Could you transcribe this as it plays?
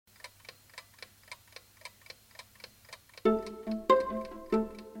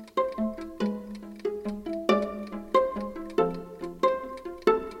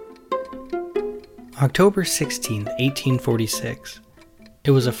October 16th, 1846.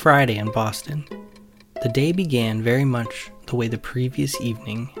 It was a Friday in Boston. The day began very much the way the previous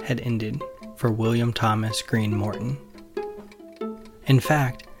evening had ended for William Thomas Green Morton. In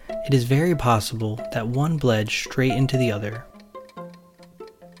fact, it is very possible that one bled straight into the other.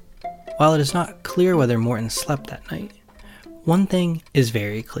 While it is not clear whether Morton slept that night, one thing is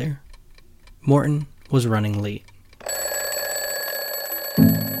very clear. Morton was running late.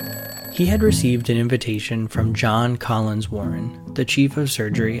 He had received an invitation from John Collins Warren, the chief of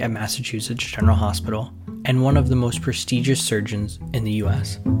surgery at Massachusetts General Hospital and one of the most prestigious surgeons in the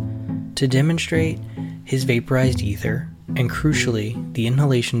U.S., to demonstrate his vaporized ether and, crucially, the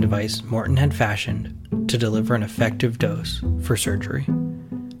inhalation device Morton had fashioned to deliver an effective dose for surgery,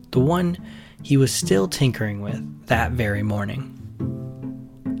 the one he was still tinkering with that very morning.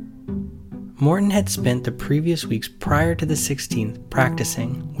 Morton had spent the previous weeks prior to the 16th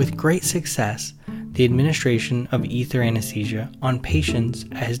practicing, with great success, the administration of ether anesthesia on patients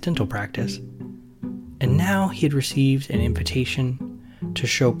at his dental practice. And now he had received an invitation to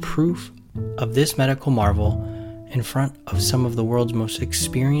show proof of this medical marvel in front of some of the world's most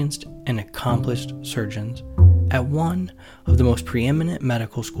experienced and accomplished surgeons at one of the most preeminent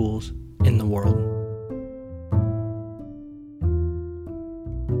medical schools in the world.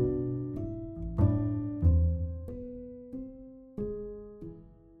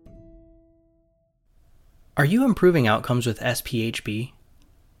 Are you improving outcomes with SpHb?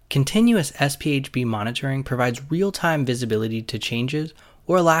 Continuous SpHb monitoring provides real-time visibility to changes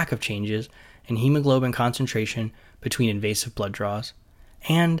or lack of changes in hemoglobin concentration between invasive blood draws,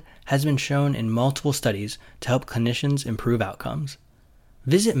 and has been shown in multiple studies to help clinicians improve outcomes.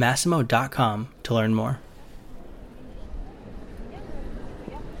 Visit Masimo.com to learn more.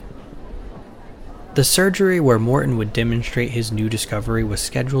 The surgery where Morton would demonstrate his new discovery was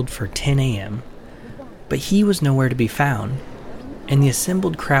scheduled for 10 a.m., but he was nowhere to be found, and the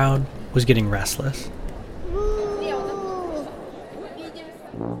assembled crowd was getting restless.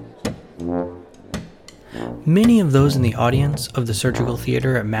 Many of those in the audience of the surgical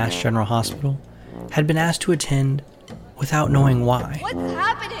theater at Mass General Hospital had been asked to attend without knowing why. What's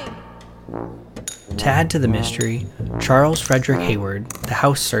happening? To add to the mystery, Charles Frederick Hayward, the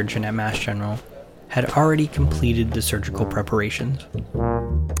house surgeon at Mass General, had already completed the surgical preparations.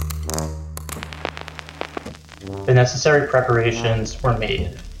 The necessary preparations were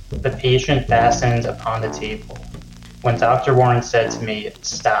made. The patient fastened upon the table. When Dr. Warren said to me,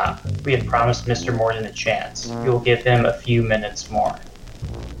 "Stop, we had promised Mr. Morton a chance. We will give him a few minutes more."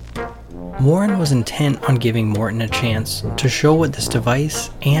 Warren was intent on giving Morton a chance to show what this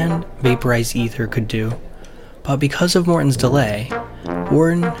device and vaporized ether could do, but because of Morton's delay,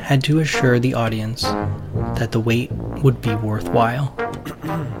 Warren had to assure the audience that the wait would be worthwhile.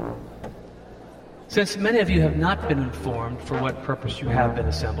 Since many of you have not been informed for what purpose you have been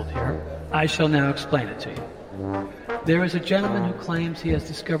assembled here, I shall now explain it to you. There is a gentleman who claims he has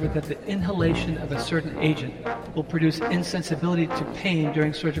discovered that the inhalation of a certain agent will produce insensibility to pain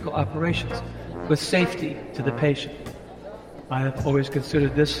during surgical operations, with safety to the patient. I have always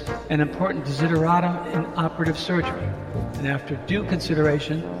considered this an important desideratum in operative surgery, and after due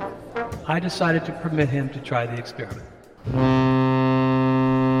consideration, I decided to permit him to try the experiment.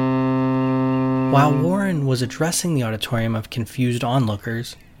 While Warren was addressing the auditorium of confused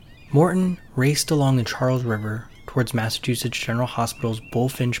onlookers, Morton raced along the Charles River towards Massachusetts General Hospital's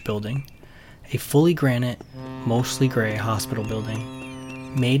Bullfinch building, a fully granite, mostly gray hospital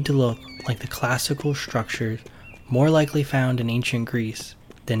building, made to look like the classical structures more likely found in ancient Greece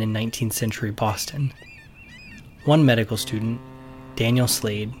than in 19th century Boston. One medical student, Daniel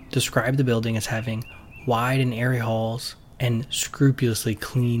Slade, described the building as having wide and airy halls and scrupulously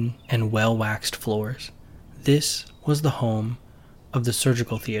clean and well-waxed floors. This was the home of the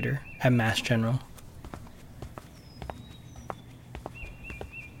surgical theater at Mass General.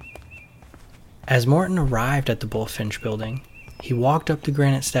 As Morton arrived at the Bullfinch building, he walked up the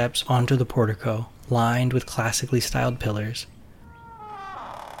granite steps onto the portico lined with classically styled pillars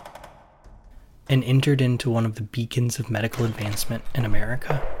and entered into one of the beacons of medical advancement in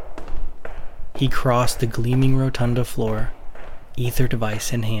America. He crossed the gleaming rotunda floor, ether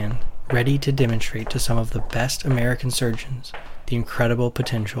device in hand, ready to demonstrate to some of the best American surgeons the incredible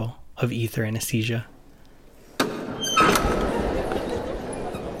potential of ether anesthesia.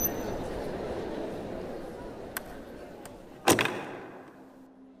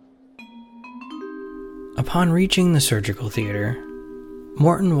 Upon reaching the surgical theater,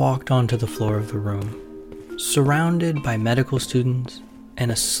 Morton walked onto the floor of the room, surrounded by medical students and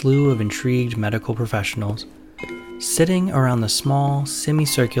a slew of intrigued medical professionals sitting around the small,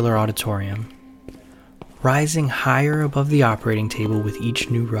 semicircular auditorium. rising higher above the operating table with each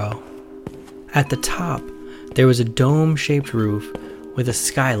new row. At the top, there was a dome-shaped roof with a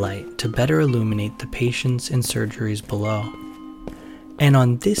skylight to better illuminate the patients and surgeries below. And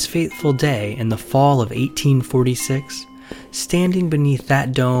on this fateful day in the fall of 1846, standing beneath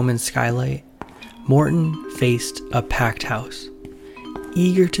that dome and skylight, Morton faced a packed house,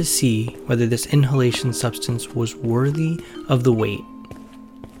 eager to see whether this inhalation substance was worthy of the wait.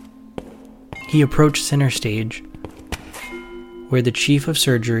 He approached center stage, where the chief of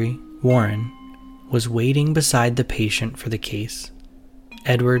surgery, Warren, was waiting beside the patient for the case,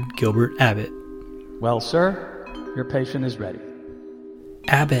 Edward Gilbert Abbott. Well, sir, your patient is ready.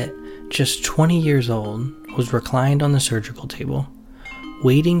 Abbott, just 20 years old, was reclined on the surgical table,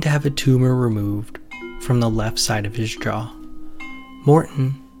 waiting to have a tumor removed from the left side of his jaw.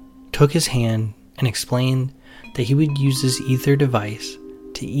 Morton took his hand and explained that he would use this ether device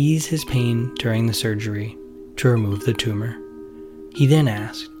to ease his pain during the surgery to remove the tumor. He then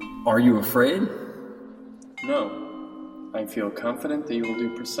asked, "Are you afraid?" "No. I feel confident that you will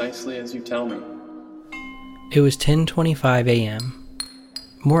do precisely as you tell me." It was 10:25 a.m.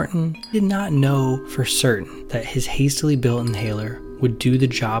 Morton did not know for certain that his hastily built inhaler would do the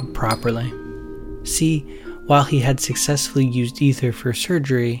job properly. See, while he had successfully used ether for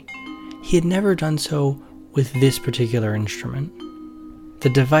surgery, he had never done so with this particular instrument. The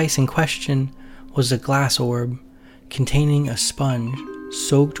device in question was a glass orb containing a sponge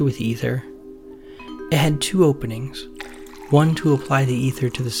soaked with ether. It had two openings, one to apply the ether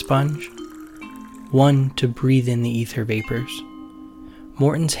to the sponge, one to breathe in the ether vapors.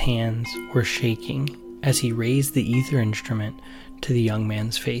 Morton's hands were shaking as he raised the ether instrument to the young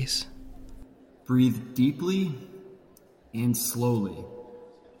man's face. "Breathe deeply and slowly."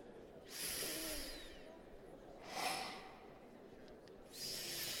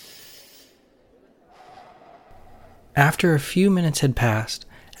 After a few minutes had passed,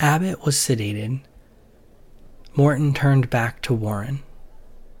 Abbott was sedated. Morton turned back to Warren.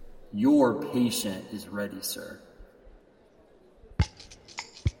 "Your patient is ready, sir."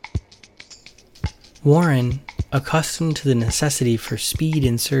 Warren, accustomed to the necessity for speed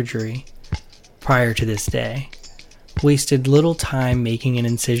in surgery prior to this day, wasted little time making an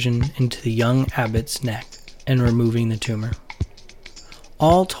incision into the young Abbott's neck and removing the tumor.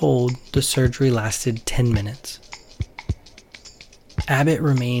 All told, the surgery lasted 10 minutes. Abbott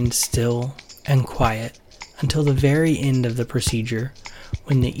remained still and quiet until the very end of the procedure,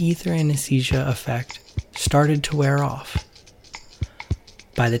 when the ether anesthesia effect started to wear off.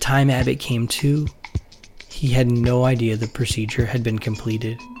 By the time Abbott came to, he had no idea the procedure had been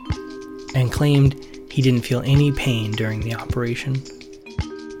completed, and claimed he didn't feel any pain during the operation.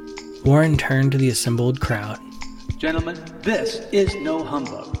 Warren turned to the assembled crowd. Gentlemen, this is no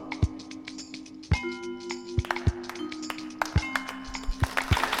humbug.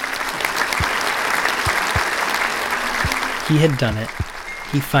 He had done it.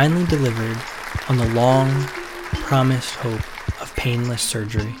 He finally delivered on the long, promised hope of painless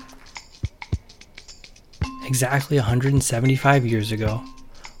surgery. Exactly 175 years ago,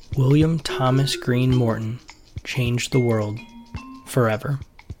 William Thomas Green Morton changed the world forever.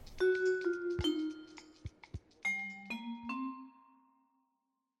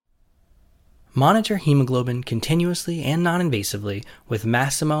 Monitor hemoglobin continuously and non-invasively with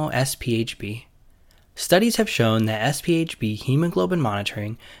Masimo SpHb. Studies have shown that SpHb hemoglobin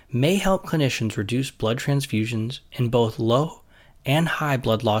monitoring may help clinicians reduce blood transfusions in both low and high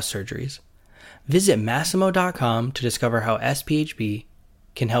blood loss surgeries. Visit Masimo.com to discover how SpHb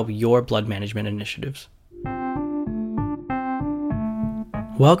can help your blood management initiatives.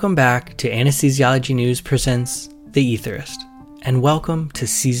 Welcome back to Anesthesiology News presents The Etherist, and welcome to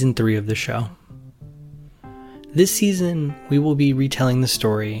Season 3 of the show. This season, we will be retelling the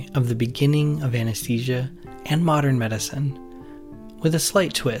story of the beginning of anesthesia and modern medicine, with a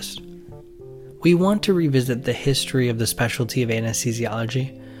slight twist. We want to revisit the history of the specialty of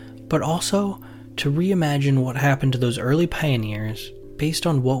anesthesiology, but also to reimagine what happened to those early pioneers based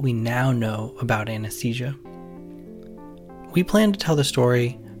on what we now know about anesthesia. We plan to tell the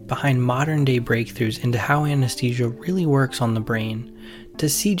story behind modern-day breakthroughs into how anesthesia really works on the brain, to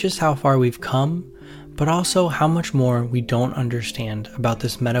see just how far we've come, but also how much more we don't understand about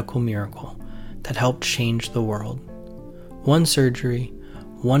this medical miracle that helped change the world. One surgery,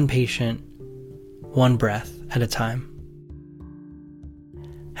 one patient, one breath at a time.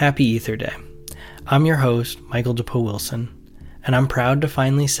 Happy Ether Day. I'm your host, Michael DePoe Wilson, and I'm proud to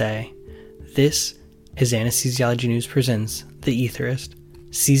finally say, this is Anesthesiology News Presents The Etherist,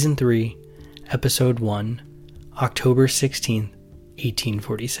 Season 3, Episode 1, October 16th,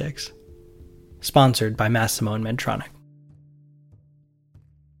 1846. sponsored by Masimo and Medtronic.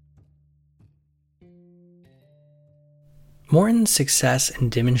 Morton's success in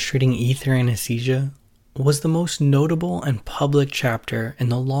demonstrating ether anesthesia was the most notable and public chapter in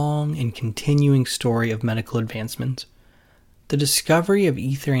the long and continuing story of medical advancement. The discovery of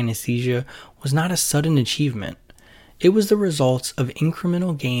ether anesthesia was not a sudden achievement. It was the result of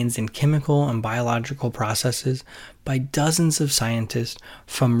incremental gains in chemical and biological processes by dozens of scientists,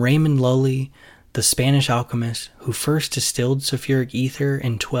 from Raymond Lully, the Spanish alchemist who first distilled sulfuric ether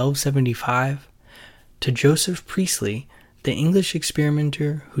in 1275, to Joseph Priestley, the English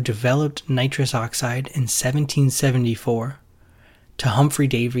experimenter who developed nitrous oxide in 1774, to Humphrey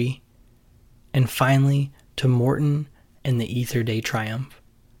Davy, and finally to Morton and the Ether Day triumph.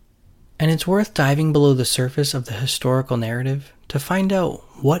 And it's worth diving below the surface of the historical narrative to find out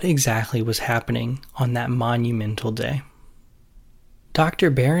what exactly was happening on that monumental day. Dr.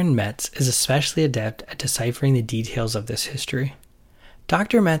 Baron Metz is especially adept at deciphering the details of this history.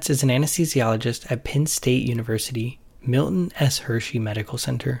 Dr. Metz is an anesthesiologist at Penn State University Milton S. Hershey Medical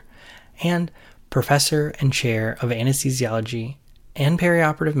Center, and professor and chair of anesthesiology and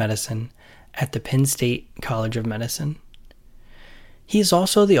perioperative medicine at the Penn State College of Medicine. He is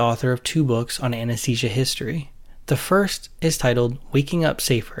also the author of 2 books on anesthesia history. The first is titled Waking Up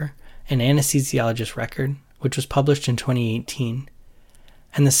Safer, an Anesthesiologist's Record, which was published in 2018.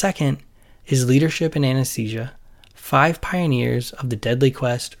 And the second is Leadership in Anesthesia, 5 Pioneers of the Deadly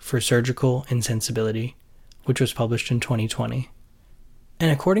Quest for Surgical Insensibility, which was published in 2020.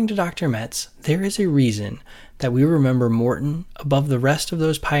 And according to Dr. Metz, there is a reason that we remember Morton above the rest of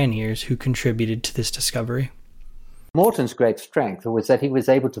those pioneers who contributed to this discovery. Morton's great strength was that he was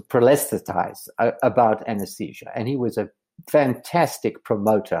able to proselytize about anesthesia, and he was a fantastic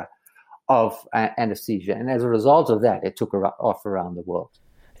promoter of anesthesia. And as a result of that, it took off around the world.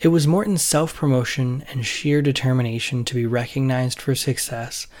 It was Morton's self-promotion and sheer determination to be recognized for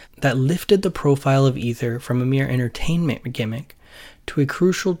success that lifted the profile of ether from a mere entertainment gimmick to a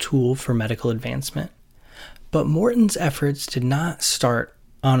crucial tool for medical advancement. But Morton's efforts did not start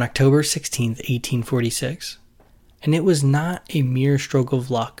on October 16, 1846, and it was not a mere stroke of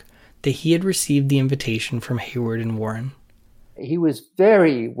luck that he had received the invitation from Hayward and Warren. He was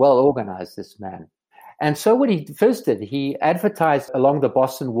very well organized, this man. And so what he first did, he advertised along the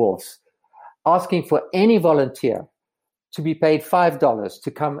Boston wharfs, asking for any volunteer to be paid $5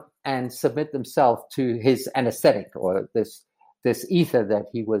 to come and submit themselves to his anesthetic, or this ether that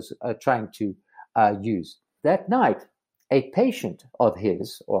he was trying to use. That night, a patient of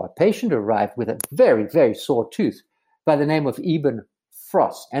his, or a patient arrived with a very, very sore tooth by the name of Eben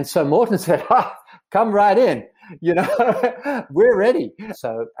Frost. And so Morton said, come right in. We're ready.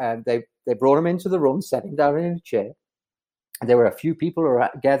 So they brought him into the room, sat him down in a chair. And there were a few people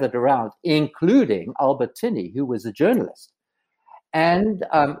gathered around, including Albertini, who was a journalist. And,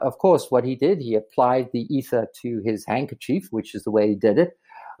 of course, what he did, he applied the ether to his handkerchief, which is the way he did it,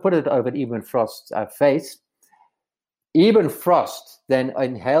 put it over Eben Frost's face. Eben Frost then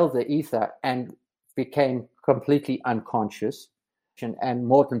inhaled the ether and became completely unconscious. And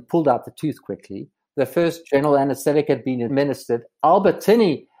Morton pulled out the tooth quickly. The first general anesthetic had been administered.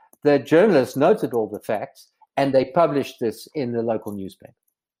 Albertini, the journalist, noted all the facts, and they published this in the local newspaper.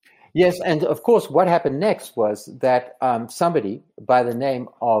 Yes, and of course, what happened next was that somebody by the name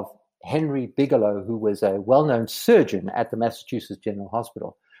of Henry Bigelow, who was a well-known surgeon at the Massachusetts General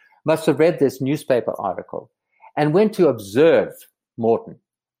Hospital, must have read this newspaper article and went to observe Morton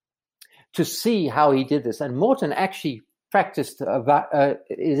to see how he did this. And Morton actually practiced about, it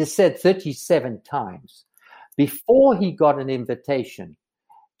is said, 37 times before he got an invitation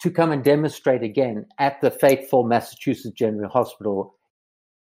to come and demonstrate again at the fateful Massachusetts General Hospital.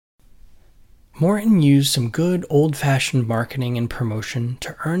 Morton used some good old-fashioned marketing and promotion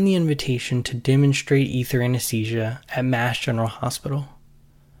to earn the invitation to demonstrate ether anesthesia at Mass General Hospital.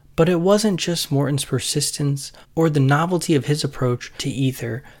 But it wasn't just Morton's persistence or the novelty of his approach to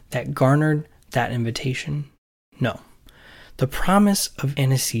ether that garnered that invitation. No. The promise of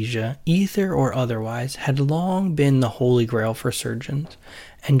anesthesia, ether or otherwise, had long been the holy grail for surgeons,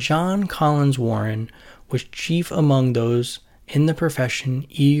 and John Collins Warren was chief among those in the profession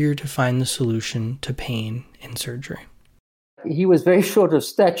eager to find the solution to pain in surgery. He was very short of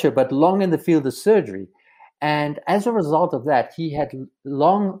stature, but long in the field of surgery. And as a result of that, he had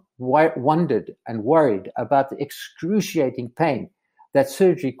long wondered and worried about the excruciating pain that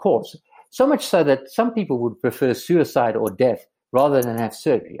surgery caused. So much so that some people would prefer suicide or death rather than have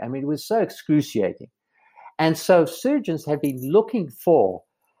surgery. I mean, it was so excruciating. And so surgeons had been looking for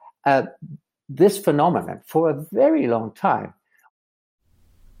this phenomenon for a very long time.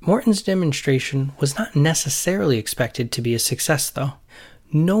 Morton's demonstration was not necessarily expected to be a success, though.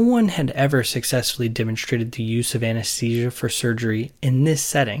 No one had ever successfully demonstrated the use of anesthesia for surgery in this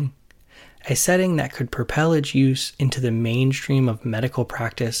setting, a setting that could propel its use into the mainstream of medical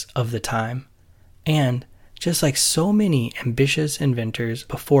practice of the time. And, just like so many ambitious inventors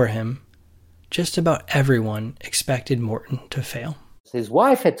before him, just about everyone expected Morton to fail. His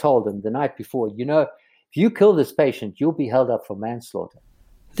wife had told him the night before, if you kill this patient, you'll be held up for manslaughter.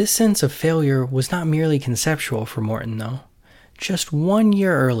 This sense of failure was not merely conceptual for Morton, though. Just 1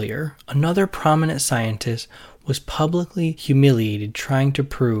 year earlier, another prominent scientist was publicly humiliated trying to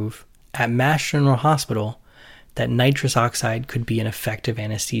prove at Mass General Hospital that nitrous oxide could be an effective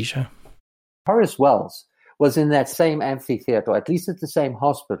anesthesia. Horace Wells was in that same amphitheater, at least at the same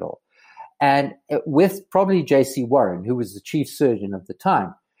hospital, and with probably J.C. Warren, who was the chief surgeon of the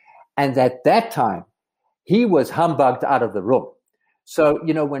time. And at that time, he was humbugged out of the room. So,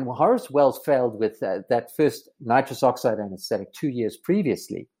 when Horace Wells failed with that first nitrous oxide anesthetic 2 years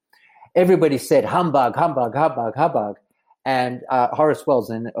previously, everybody said, humbug, humbug, humbug, humbug. And Horace Wells,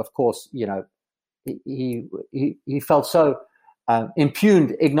 and of course, he felt so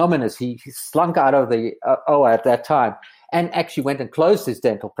impugned, ignominious. He slunk out of the OR at that time and actually went and closed his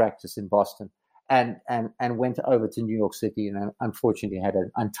dental practice in Boston and went over to New York City and unfortunately had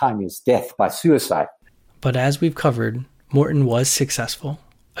an untimely death by suicide. But as we've covered, Morton was successful,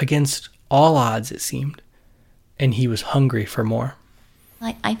 against all odds it seemed, and he was hungry for more.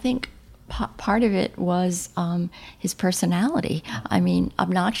 I think part of it was his personality. I mean,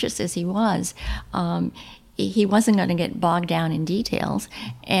 obnoxious as he was, he wasn't going to get bogged down in details,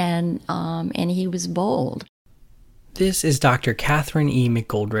 and he was bold. This is Dr. Catherine E.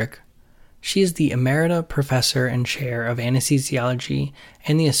 McGoldrick. She is the Emerita Professor and Chair of Anesthesiology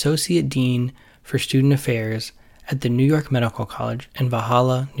and the Associate Dean for Student Affairs at the New York Medical College in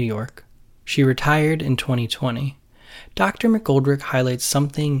Valhalla, New York. She retired in 2020. Dr. McGoldrick highlights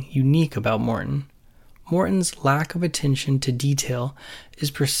something unique about Morton. Morton's lack of attention to detail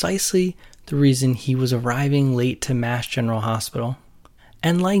is precisely the reason he was arriving late to Mass General Hospital,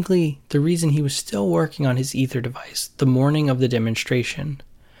 and likely the reason he was still working on his ether device the morning of the demonstration.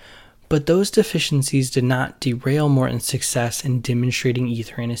 But those deficiencies did not derail Morton's success in demonstrating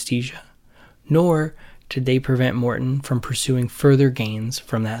ether anesthesia, nor did they prevent Morton from pursuing further gains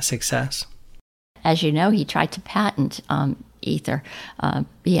from that success. As you know, he tried to patent ether.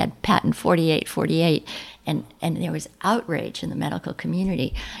 He had patent 4848, and there was outrage in the medical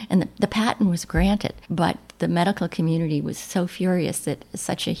community. And the patent was granted, but the medical community was so furious that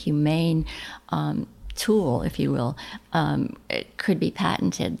such a humane tool, if you will, it could be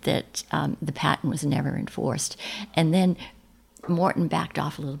patented, that the patent was never enforced. And then Morton backed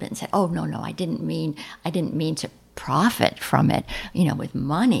off a little bit and said, "Oh, no, I didn't mean to profit from it, with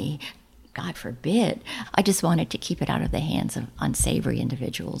money. God forbid. I just wanted to keep it out of the hands of unsavory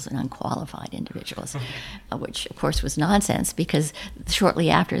individuals and unqualified individuals," which, of course, was nonsense, because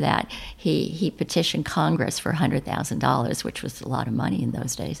shortly after that, he petitioned Congress for $100,000, which was a lot of money in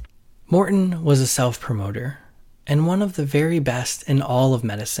those days. Morton was a self-promoter, and one of the very best in all of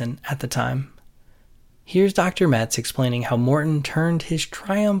medicine at the time. Here's Dr. Metz explaining how Morton turned his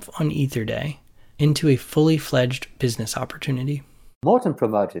triumph on Ether Day into a fully fledged business opportunity. Morton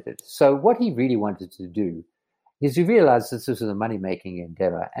promoted it. So what he really wanted to do is he realized this was a money-making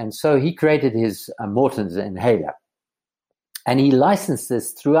endeavor. And so he created his Morton's inhaler. And he licensed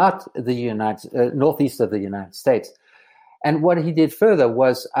this throughout the northeast of the United States. And what he did further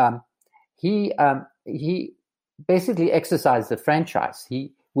was he basically exercised the franchise.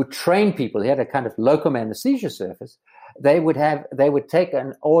 He would train people. He had a kind of locum anesthesia service. They would take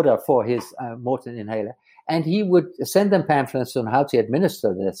an order for his Morton inhaler, and he would send them pamphlets on how to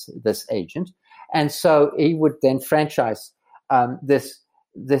administer this agent. And so he would then franchise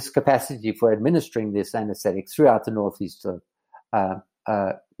this capacity for administering this anesthetic throughout the northeast of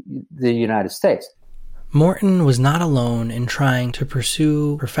the United States. Morton was not alone in trying to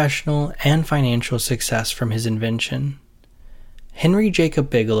pursue professional and financial success from his invention. Henry Jacob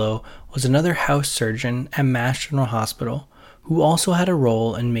Bigelow was another house surgeon at Mass General Hospital who also had a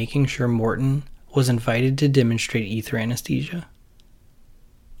role in making sure Morton was invited to demonstrate ether anesthesia.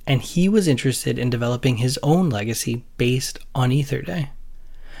 And he was interested in developing his own legacy based on Ether Day.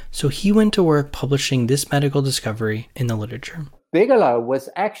 So he went to work publishing this medical discovery in the literature. Bigelow was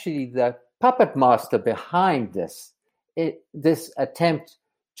actually the puppet master behind this attempt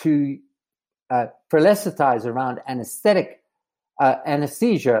to proselytize around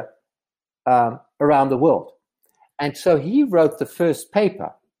anesthesia around the world. And so he wrote the first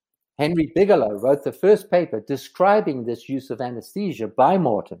paper Henry Bigelow wrote the first paper describing this use of anesthesia by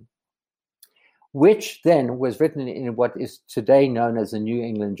Morton, which then was written in what is today known as the New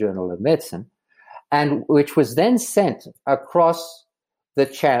England Journal of Medicine, and which was then sent across the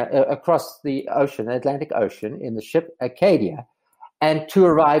ocean, the Atlantic Ocean, in the ship Acadia, and to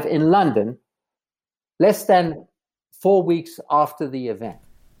arrive in London less than 4 weeks after the event.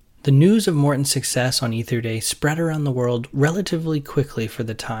 The news of Morton's success on Ether Day spread around the world relatively quickly for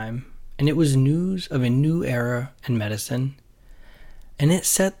the time, and it was news of a new era in medicine. And it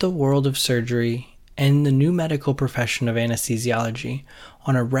set the world of surgery and the new medical profession of anesthesiology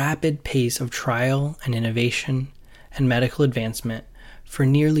on a rapid pace of trial and innovation and medical advancement for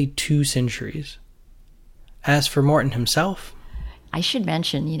nearly 2 centuries. As for Morton himself, I should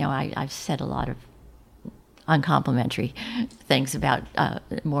mention, I've said a lot of uncomplimentary things about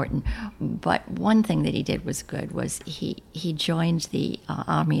Morton, but one thing that he did was good was he joined the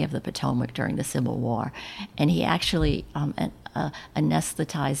Army of the Potomac during the Civil War, and he actually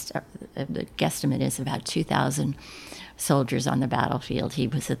anesthetized, the guesstimate is about 2,000 soldiers on the battlefield. He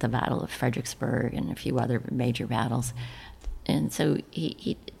was at the Battle of Fredericksburg and a few other major battles, and so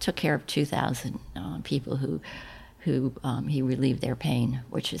he took care of 2,000 people who he relieved their pain,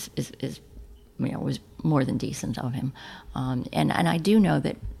 which is was more than decent of him. And I do know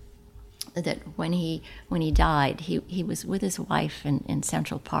that when he died, he was with his wife in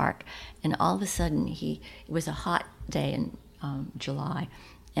Central Park, and all of a sudden it was a hot day in July,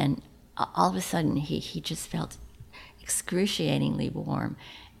 and all of a sudden he just felt excruciatingly warm,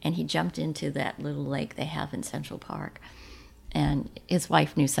 and he jumped into that little lake they have in Central Park, and his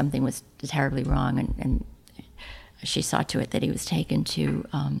wife knew something was terribly wrong, and she saw to it that he was taken to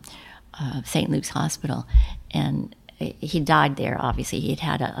St. Luke's Hospital, and he died there. Obviously, he'd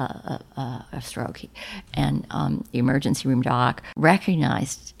had a stroke, and the emergency room doc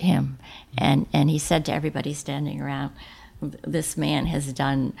recognized him, and he said to everybody standing around, "This man has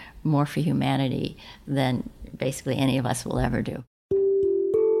done more for humanity than basically any of us will ever do."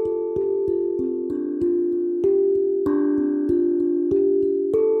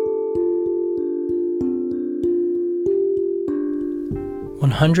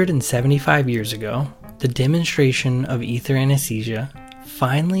 "175 years ago, the demonstration of ether anesthesia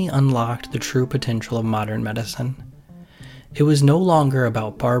finally unlocked the true potential of modern medicine. It was no longer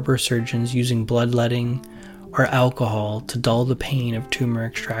about barber surgeons using bloodletting or alcohol to dull the pain of tumor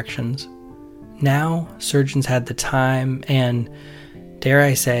extractions. Now, surgeons had the time and, dare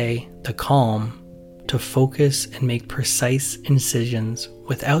I say, the calm to focus and make precise incisions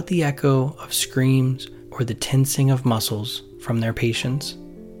without the echo of screams or the tensing of muscles from their patients.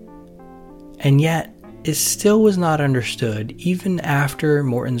 And yet, it still was not understood, even after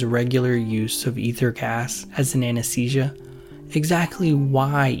Morton's regular use of ether gas as an anesthesia, exactly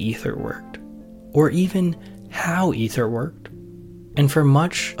why ether worked, or even how ether worked. And for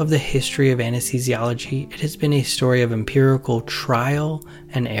much of the history of anesthesiology, it has been a story of empirical trial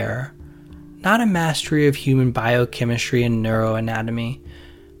and error, not a mastery of human biochemistry and neuroanatomy.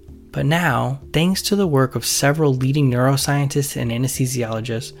 But now, thanks to the work of several leading neuroscientists and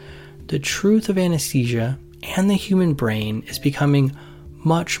anesthesiologists, the truth of anesthesia and the human brain is becoming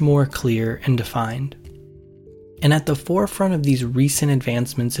much more clear and defined. And at the forefront of these recent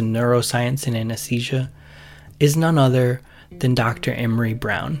advancements in neuroscience and anesthesia is none other than Dr. Emory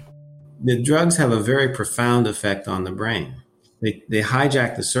Brown. The drugs have a very profound effect on the brain. They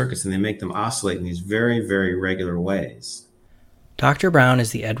hijack the circuits and they make them oscillate in these very, very regular ways. Dr. Brown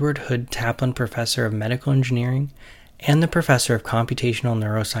is the Edward Hood Taplin Professor of Medical Engineering and the Professor of Computational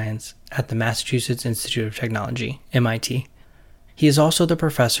Neuroscience at the Massachusetts Institute of Technology, MIT. He is also the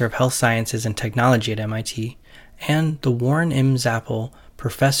Professor of Health Sciences and Technology at MIT and the Warren M. Zapple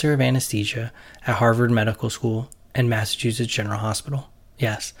Professor of Anesthesia at Harvard Medical School and Massachusetts General Hospital.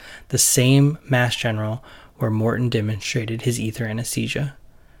 Yes, the same Mass General where Morton demonstrated his ether anesthesia.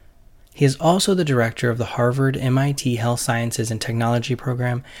 He is also the director of the Harvard-MIT Health Sciences and Technology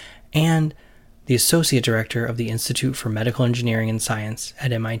program and the associate director of the Institute for Medical Engineering and Science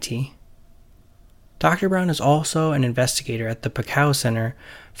at MIT. Dr. Brown is also an investigator at the Pacau Center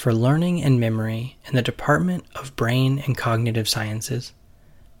for Learning and Memory in the Department of Brain and Cognitive Sciences.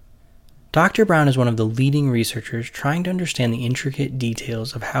 Dr. Brown is one of the leading researchers trying to understand the intricate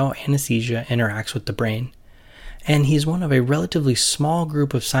details of how anesthesia interacts with the brain, and he's one of a relatively small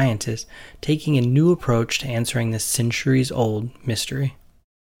group of scientists taking a new approach to answering this centuries-old mystery.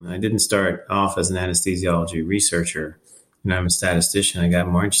 I didn't start off as an anesthesiology researcher. I'm a statistician. I got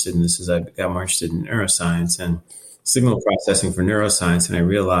more interested in this as I got more interested in neuroscience and signal processing for neuroscience, and I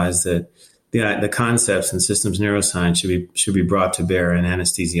realized that the concepts in systems neuroscience should be brought to bear in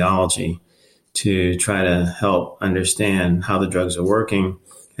anesthesiology to try to help understand how the drugs are working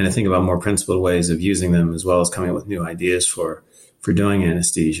and to think about more principled ways of using them, as well as coming up with new ideas for doing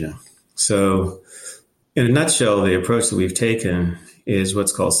anesthesia. So in a nutshell, the approach that we've taken is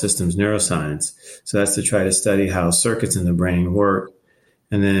what's called systems neuroscience. So that's to try to study how circuits in the brain work,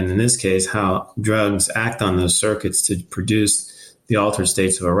 and then in this case, how drugs act on those circuits to produce the altered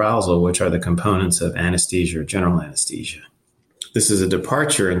states of arousal, which are the components of anesthesia or general anesthesia. This is a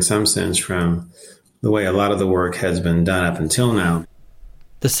departure in some sense from the way a lot of the work has been done up until now.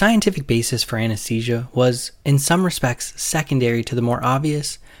 The scientific basis for anesthesia was, in some respects, secondary to the more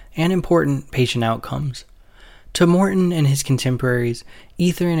obvious and important patient outcomes. To Morton and his contemporaries,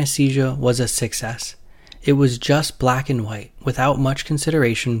 ether anesthesia was a success. It was just black and white, without much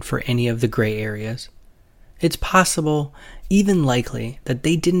consideration for any of the gray areas. It's possible, even likely, that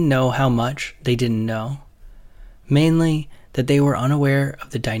they didn't know how much they didn't know. Mainly, that they were unaware of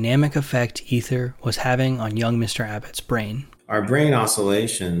the dynamic effect ether was having on young Mr. Abbott's brain. Our brain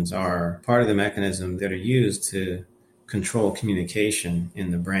oscillations are part of the mechanism that are used to control communication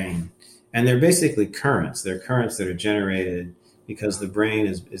in the brain. And they're basically currents. They're currents that are generated because the brain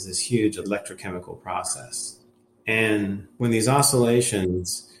is this huge electrochemical process. And when these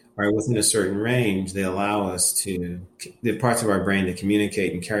oscillations are within a certain range, they allow us the parts of our brain to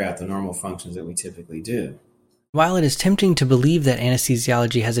communicate and carry out the normal functions that we typically do. While it is tempting to believe that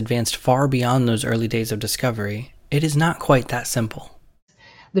anesthesiology has advanced far beyond those early days of discovery, it is not quite that simple.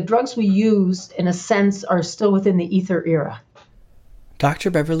 The drugs we use, in a sense, are still within the ether era.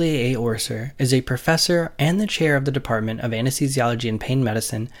 Dr. Beverly A. Orser is a professor and the chair of the Department of Anesthesiology and Pain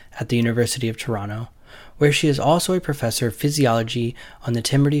Medicine at the University of Toronto, where she is also a professor of physiology on the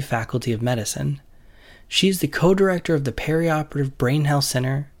Timberdy Faculty of Medicine. She is the co-director of the Perioperative Brain Health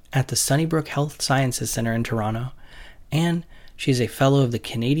Center at the Sunnybrook Health Sciences Center in Toronto, and she is a fellow of the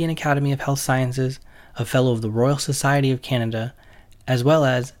Canadian Academy of Health Sciences, a fellow of the Royal Society of Canada, as well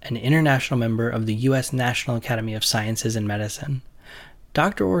as an international member of the U.S. National Academy of Sciences and Medicine.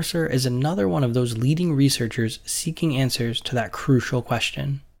 Dr. Orser is another one of those leading researchers seeking answers to that crucial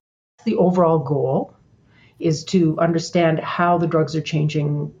question. The overall goal is to understand how the drugs are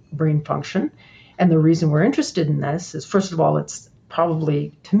changing brain function. And the reason we're interested in this is, first of all, it's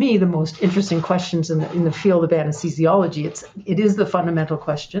probably, to me, the most interesting questions in the field of anesthesiology. It is the fundamental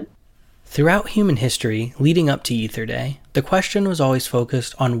question. Throughout human history, leading up to Ether Day, the question was always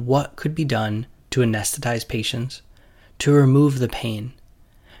focused on what could be done to anesthetize patients, to remove the pain.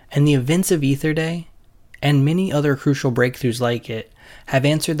 And the events of Ether Day, and many other crucial breakthroughs like it, have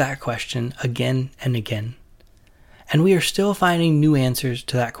answered that question again and again. And we are still finding new answers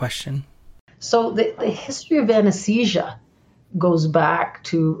to that question. So the history of anesthesia goes back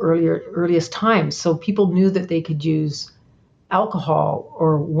to earliest times. So people knew that they could use alcohol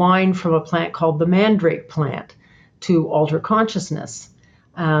or wine from a plant called the mandrake plant to alter consciousness.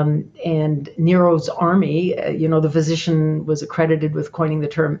 And Nero's army, the physician was accredited with coining the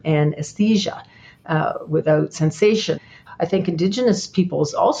term anesthesia, without sensation. I think indigenous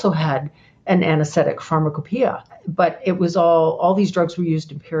peoples also had an anesthetic pharmacopoeia, but it was all these drugs were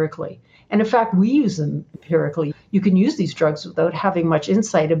used empirically. And in fact, we use them empirically. You can use these drugs without having much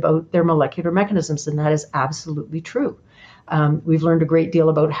insight about their molecular mechanisms, and that is absolutely true. We've learned a great deal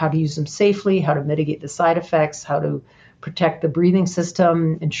about how to use them safely, how to mitigate the side effects, how to protect the breathing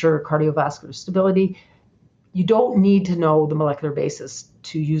system, ensure cardiovascular stability. You don't need to know the molecular basis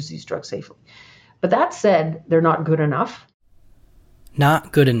to use these drugs safely. But that said, they're not good enough.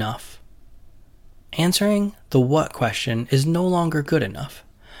 Not good enough. Answering the what question is no longer good enough.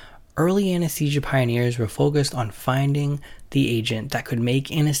 Early anesthesia pioneers were focused on finding the agent that could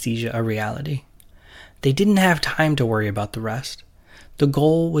make anesthesia a reality. They didn't have time to worry about the rest. The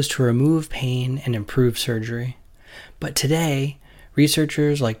goal was to remove pain and improve surgery. But today,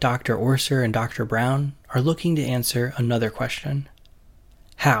 researchers like Dr. Orser and Dr. Brown are looking to answer another question.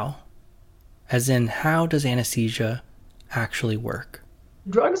 How? As in, how does anesthesia actually work?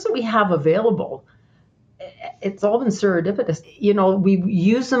 Drugs that we have available, it's all been serendipitous. We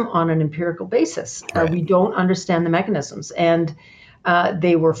use them on an empirical basis. Right. We don't understand the mechanisms. And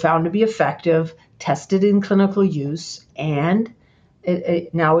they were found to be effective, tested in clinical use, and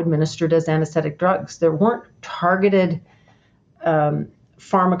now administered as anesthetic drugs. There weren't targeted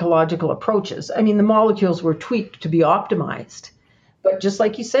pharmacological approaches. I mean, the molecules were tweaked to be optimized. But just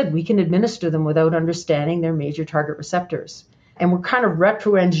like you said, we can administer them without understanding their major target receptors. And we're kind of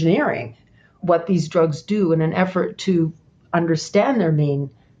retro-engineering what these drugs do in an effort to understand their main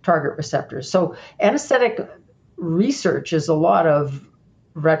target receptors. So anesthetic research is a lot of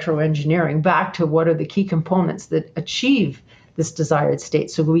retroengineering back to what are the key components that achieve this desired state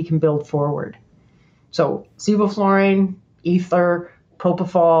so we can build forward. So sevoflurane, ether,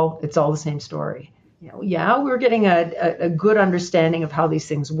 propofol, it's all the same story. We're getting a good understanding of how these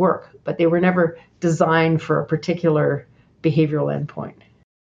things work, but they were never designed for a particular behavioral endpoint.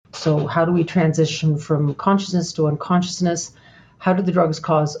 So how do we transition from consciousness to unconsciousness? How do the drugs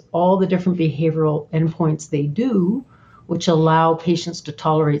cause all the different behavioral endpoints they do, which allow patients to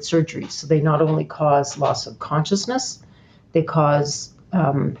tolerate surgery? So they not only cause loss of consciousness, they cause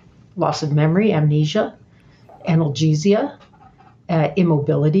loss of memory, amnesia, analgesia,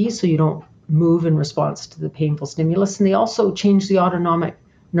 immobility, so you don't move in response to the painful stimulus. And they also change the autonomic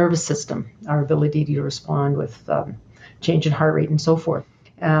nervous system, our ability to respond with change in heart rate and so forth.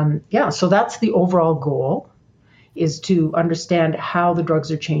 So that's the overall goal, is to understand how the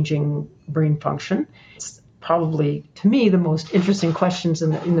drugs are changing brain function. It's probably, to me, the most interesting questions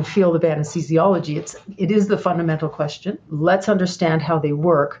in the field of anesthesiology. It is the fundamental question. Let's understand how they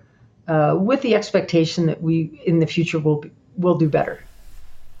work with the expectation that we, in the future, will do better.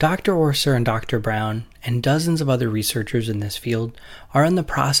 Dr. Orser and Dr. Brown and dozens of other researchers in this field are in the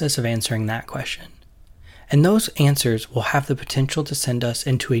process of answering that question. And those answers will have the potential to send us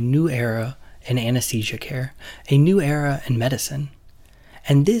into a new era in anesthesia care, a new era in medicine.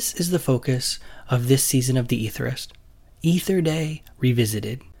 And this is the focus of this season of The Aetherist, Ether Day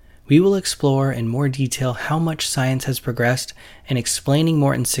Revisited. We will explore in more detail how much science has progressed in explaining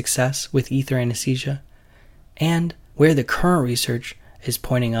Morton's success with ether anesthesia, and where the current research is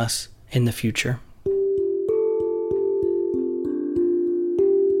pointing us in the future.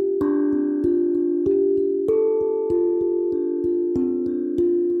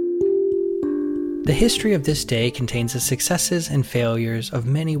 The history of this day contains the successes and failures of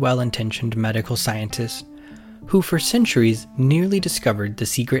many well-intentioned medical scientists who for centuries nearly discovered the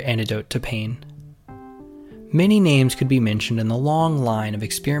secret antidote to pain. Many names could be mentioned in the long line of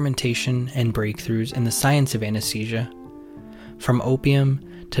experimentation and breakthroughs in the science of anesthesia, from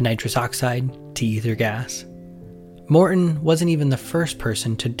opium to nitrous oxide to ether gas. Morton wasn't even the first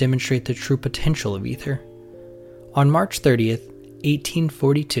person to demonstrate the true potential of ether. On March 30th,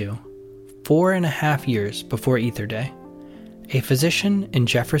 1842, 4.5 years before Ether Day, a physician in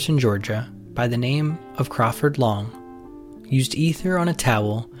Jefferson, Georgia, by the name of Crawford Long, used ether on a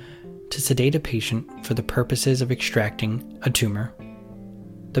towel to sedate a patient for the purposes of extracting a tumor.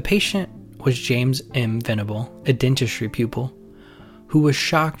 The patient was James M. Venable, a dentistry pupil, who was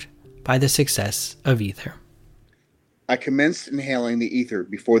shocked by the success of ether. I commenced inhaling the ether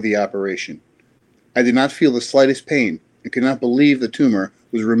before the operation. I did not feel the slightest pain and could not believe the tumor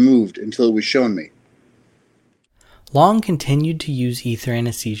was removed until it was shown me. Long continued to use ether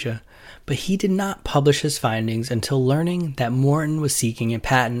anesthesia, but he did not publish his findings until learning that Morton was seeking a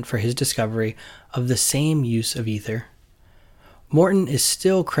patent for his discovery of the same use of ether. Morton is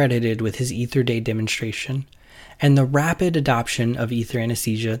still credited with his Ether Day demonstration and the rapid adoption of ether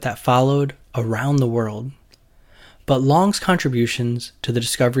anesthesia that followed around the world. But Long's contributions to the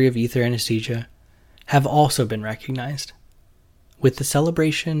discovery of ether anesthesia have also been recognized, with the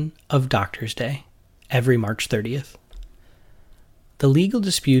celebration of Doctor's Day every March 30th. The legal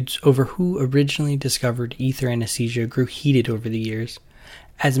disputes over who originally discovered ether anesthesia grew heated over the years,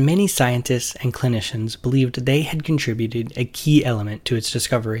 as many scientists and clinicians believed they had contributed a key element to its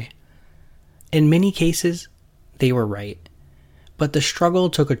discovery. In many cases, they were right, but the struggle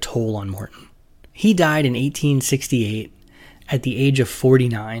took a toll on Morton. He died in 1868 at the age of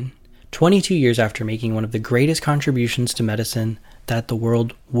 49, 22 years after making one of the greatest contributions to medicine that the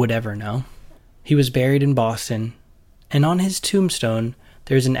world would ever know. He was buried in Boston, and on his tombstone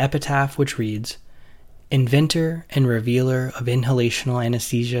there's an epitaph which reads, "Inventor and revealer of inhalational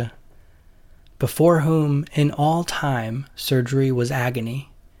anesthesia, before whom in all time surgery was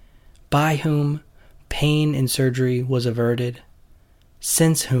agony, by whom pain in surgery was averted,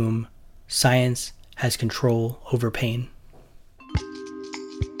 since whom science has control over pain."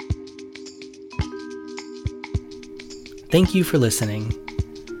 Thank you for listening,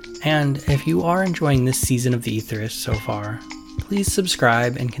 and if you are enjoying this season of The Aetherist so far, please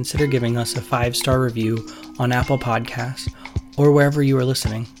subscribe and consider giving us a 5-star review on Apple Podcasts or wherever you are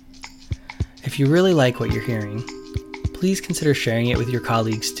listening. If you really like what you're hearing, please consider sharing it with your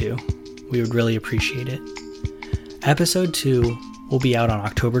colleagues too. We would really appreciate it. Episode 2 will be out on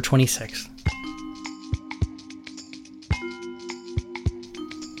October 26th.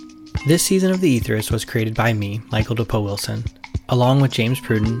 This season of The Aetherist was created by me, Michael DePoe Wilson, along with James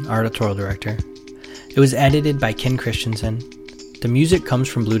Pruden, our editorial director. It was edited by Ken Christensen. The music comes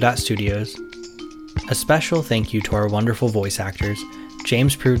from Blue Dot Studios. A special thank you to our wonderful voice actors,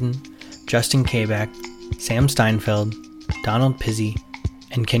 James Pruden, Justin Kabak, Sam Steinfeld, Donald Pizzi,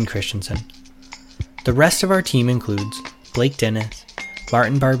 and Ken Christensen. The rest of our team includes Blake Dennis,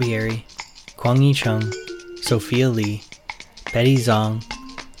 Martin Barbieri, Kwang-Yi Chung, Sophia Lee, Betty Zong,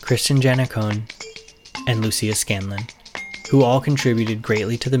 Kristen Janacone, and Lucia Scanlon, who all contributed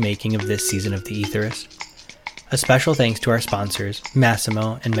greatly to the making of this season of The Aetherist. A special thanks to our sponsors,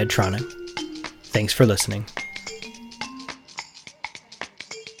 Massimo and Medtronic. Thanks for listening.